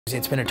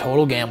It's been a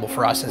total gamble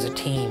for us as a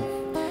team,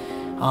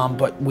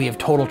 but we have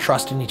total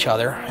trust in each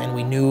other, and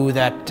we knew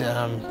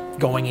that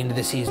going into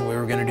the season we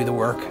were going to do the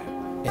work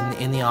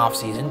in the off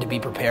season to be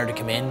prepared to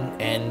come in,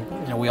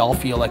 and we all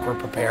feel like we're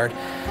prepared.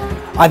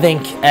 I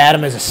think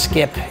Adam as a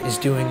skip is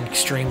doing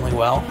extremely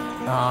well.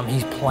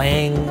 He's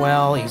playing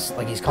well. He's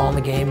calling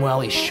the game well.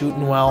 He's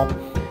shooting well.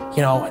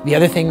 The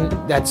other thing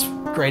that's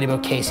great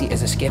about Casey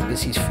as a skip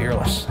is he's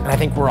fearless, and I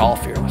think we're all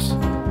fearless.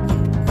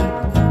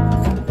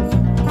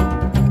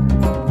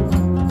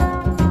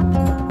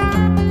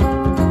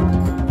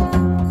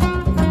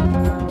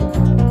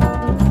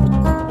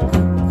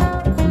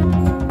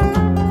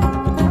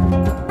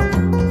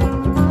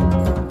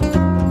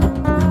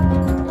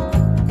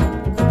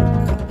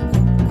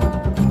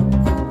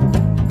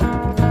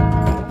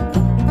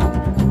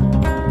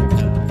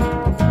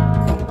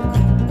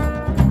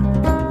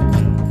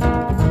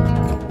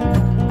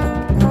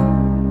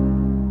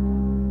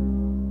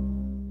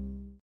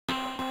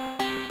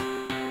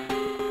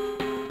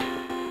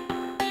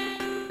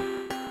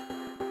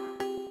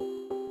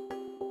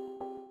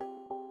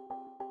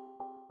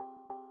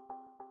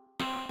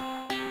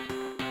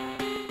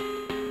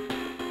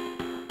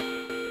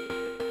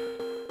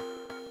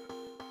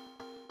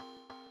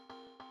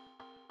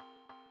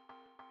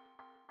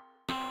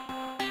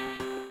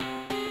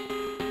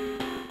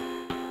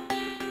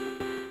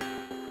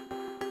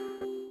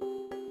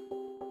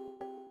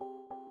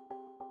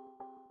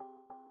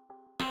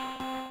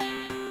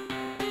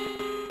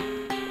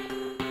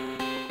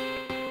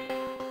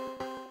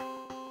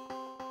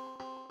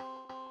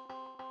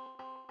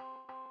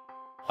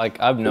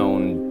 I've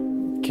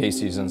known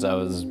Casey since I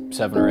was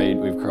 7 or 8.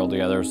 We've curled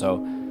together, so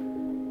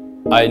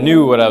I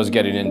knew what I was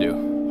getting into,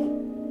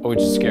 which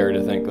is scary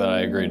to think that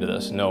I agreed to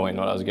this, knowing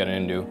what I was getting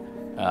into.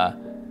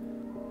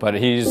 But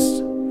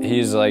he's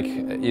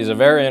a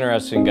very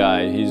interesting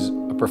guy. He's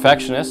a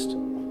perfectionist.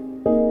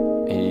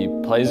 He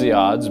plays the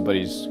odds, but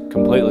he's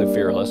completely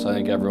fearless. I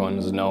think everyone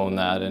has known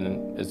that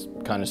and is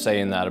kind of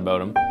saying that about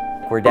him.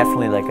 We're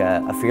definitely like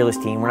a fearless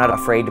team. We're not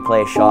afraid to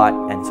play a shot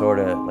and sort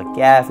of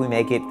yeah, if we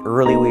make it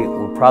early,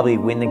 we'll probably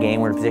win the game.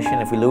 We're in a position.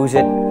 If we lose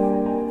it,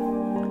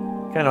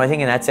 I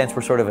think in that sense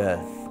we're sort of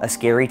a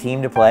scary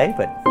team to play.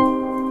 But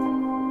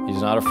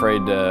he's not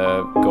afraid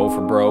to go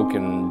for broke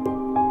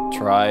and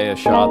try a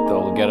shot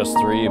that'll get us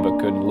 3 but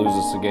could lose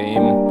us the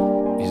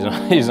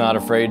game. He's not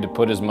afraid to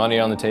put his money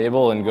on the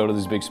table and go to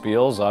these big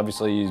spiels.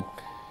 Obviously, he's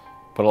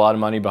put a lot of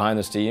money behind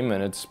this team,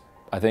 and it's,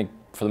 I think,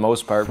 for the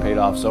most part, paid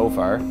off so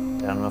far. I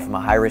don't know if I'm a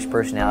high-risk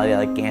personality. I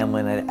like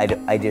gambling.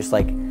 I just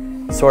like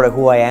sort of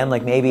who I am.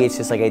 Maybe it's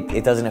just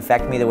it doesn't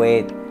affect me the way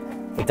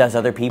it does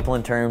other people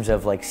in terms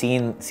of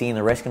seeing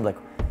the risk and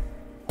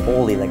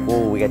holy,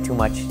 whoa, we got too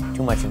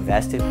much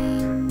invested.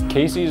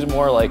 Casey's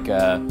more like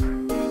a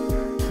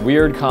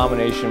weird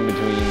combination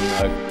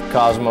between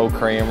Cosmo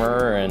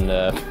Kramer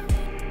and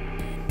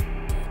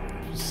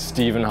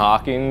Stephen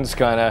Hawking's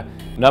kind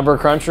of number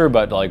cruncher,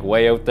 but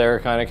way out there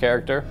kind of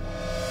character.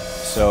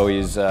 So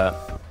he's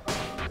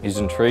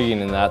intriguing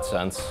in that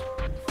sense.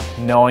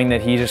 Knowing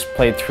that he just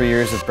played 3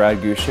 years with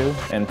Team Gushue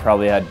and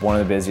probably had one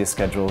of the busiest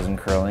schedules in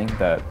curling,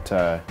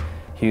 that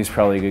he was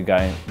probably a good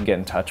guy to get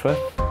in touch with,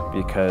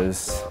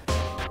 because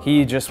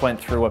he just went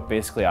through what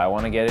basically I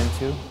want to get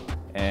into,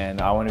 and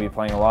I want to be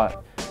playing a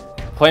lot.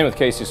 Playing with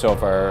Casey so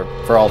far,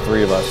 for all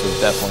 3 of us, has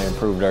definitely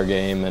improved our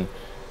game and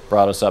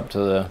brought us up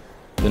to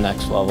the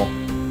next level.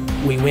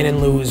 We win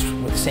and lose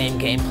with the same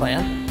game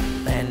plan.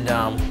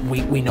 And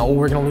we know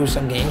we're going to lose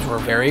some games. We're a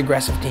very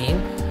aggressive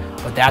team,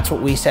 but that's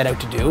what we set out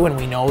to do, and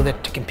we know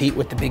that to compete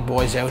with the big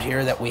boys out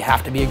here that we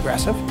have to be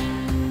aggressive.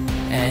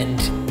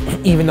 And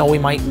even though we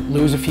might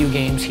lose a few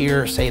games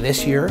here, say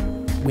this year,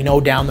 we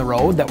know down the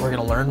road that we're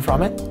going to learn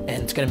from it,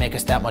 and it's going to make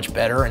us that much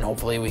better, and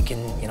hopefully we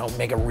can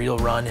make a real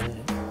run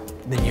in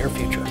the near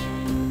future.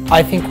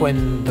 I think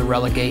when the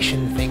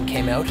relegation thing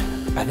came out,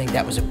 I think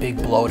that was a big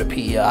blow to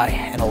PEI,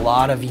 and a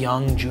lot of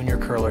young junior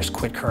curlers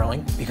quit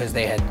curling because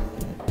they had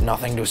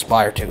nothing to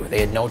aspire to. They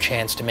had no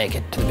chance to make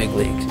it to the big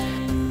leagues.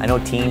 I know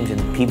teams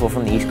and people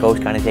from the East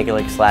Coast kind of take it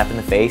like a slap in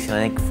the face, and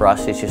I think for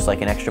us it's just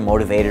an extra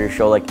motivator to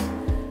show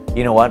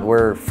you know what,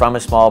 we're from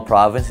a small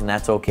province and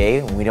that's okay,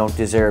 and we don't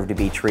deserve to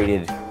be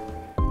treated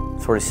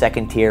sort of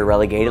second tier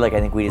relegated. I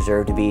think we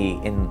deserve to be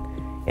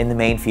in the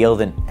main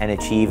field and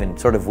achieve and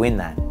sort of win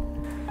that.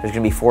 There's going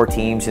to be 4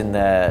 teams in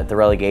the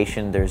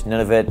relegation. There's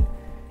Nunavut,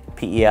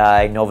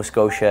 PEI, Nova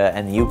Scotia,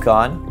 and the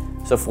Yukon.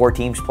 So 4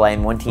 teams play,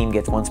 and 1 team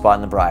gets 1 spot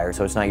in the Brier.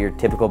 So it's not your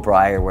typical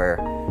Brier where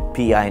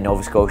PEI and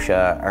Nova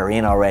Scotia are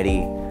in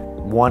already.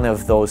 One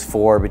of those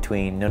 4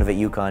 between Nunavut,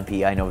 Yukon,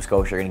 PEI, Nova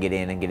Scotia are going to get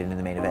in and get into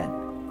the main event.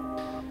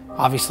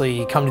 Obviously,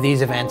 you come to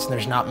these events and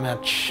there's not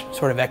much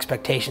sort of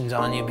expectations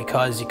on you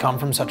because you come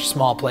from such a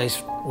small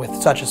place with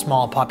such a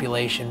small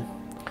population.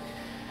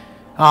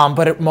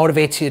 But it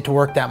motivates you to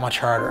work that much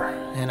harder.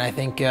 And I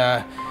think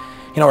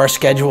our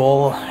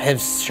schedule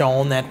has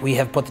shown that we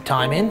have put the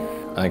time in.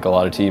 I think a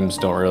lot of teams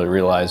don't really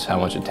realize how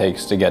much it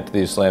takes to get to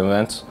these slam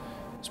events,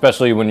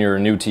 especially when you're a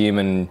new team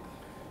and,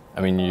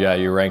 yeah,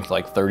 you're ranked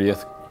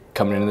 30th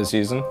coming into the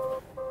season.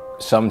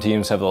 Some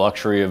teams have the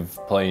luxury of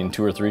playing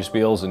 2 or 3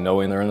 spiels and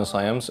knowing they're in the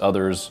slams.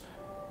 Others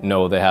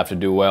know they have to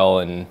do well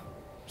in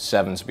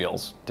 7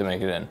 spiels to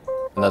make it in.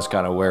 And that's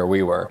kind of where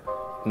we were.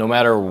 No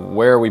matter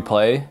where we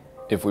play,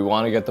 if we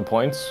want to get the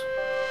points,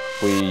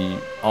 we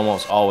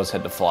almost always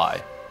had to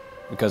fly.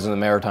 Because in the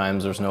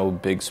Maritimes, there's no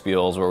big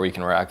spiels where we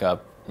can rack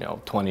up,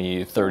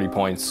 20, 30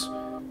 points.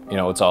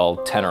 It's all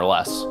 10 or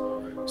less.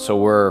 So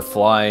we're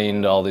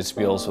flying to all these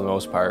spiels for the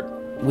most part.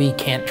 We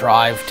can't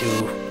drive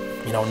to,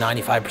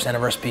 95%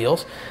 of our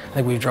spiels. I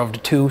think we've drove to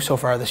 2 so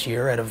far this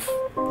year out of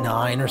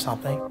 9 or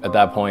something. At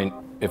that point,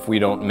 if we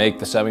don't make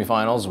the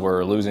semifinals,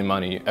 we're losing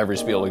money every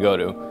spiel we go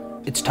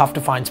to. It's tough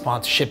to find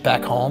sponsorship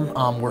back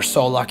home. We're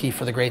so lucky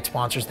for the great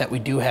sponsors that we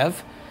do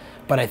have,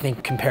 but I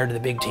think compared to the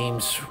big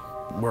teams,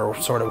 we're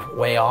sort of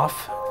way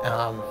off.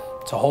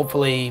 So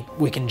hopefully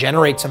we can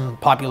generate some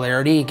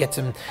popularity, get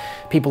some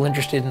people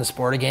interested in the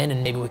sport again,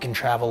 and maybe we can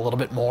travel a little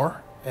bit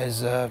more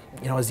as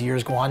as the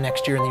years go on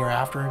next year and the year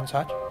after and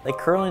such. Like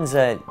curling's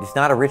it's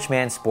not a rich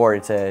man's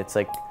sport. It's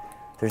like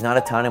there's not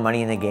a ton of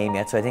money in the game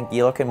yet. So I think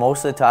you look at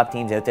most of the top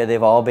teams out there,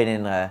 they've all been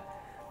in a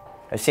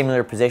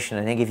similar position.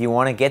 I think if you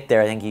want to get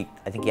there, I think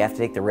you have to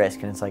take the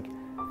risk. And it's like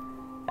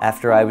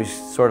after I was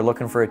sort of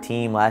looking for a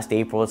team last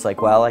April, it's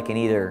like, well, I can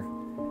either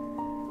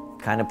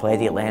kind of play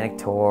the Atlantic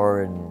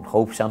Tour and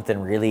hope something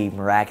really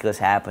miraculous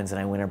happens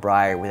and I win a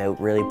Brier without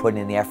really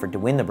putting in the effort to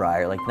win the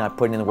Brier, like not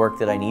putting in the work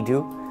that I need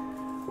to.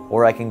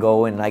 Or I can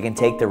go and I can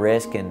take the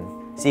risk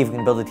and see if we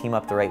can build the team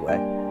up the right way.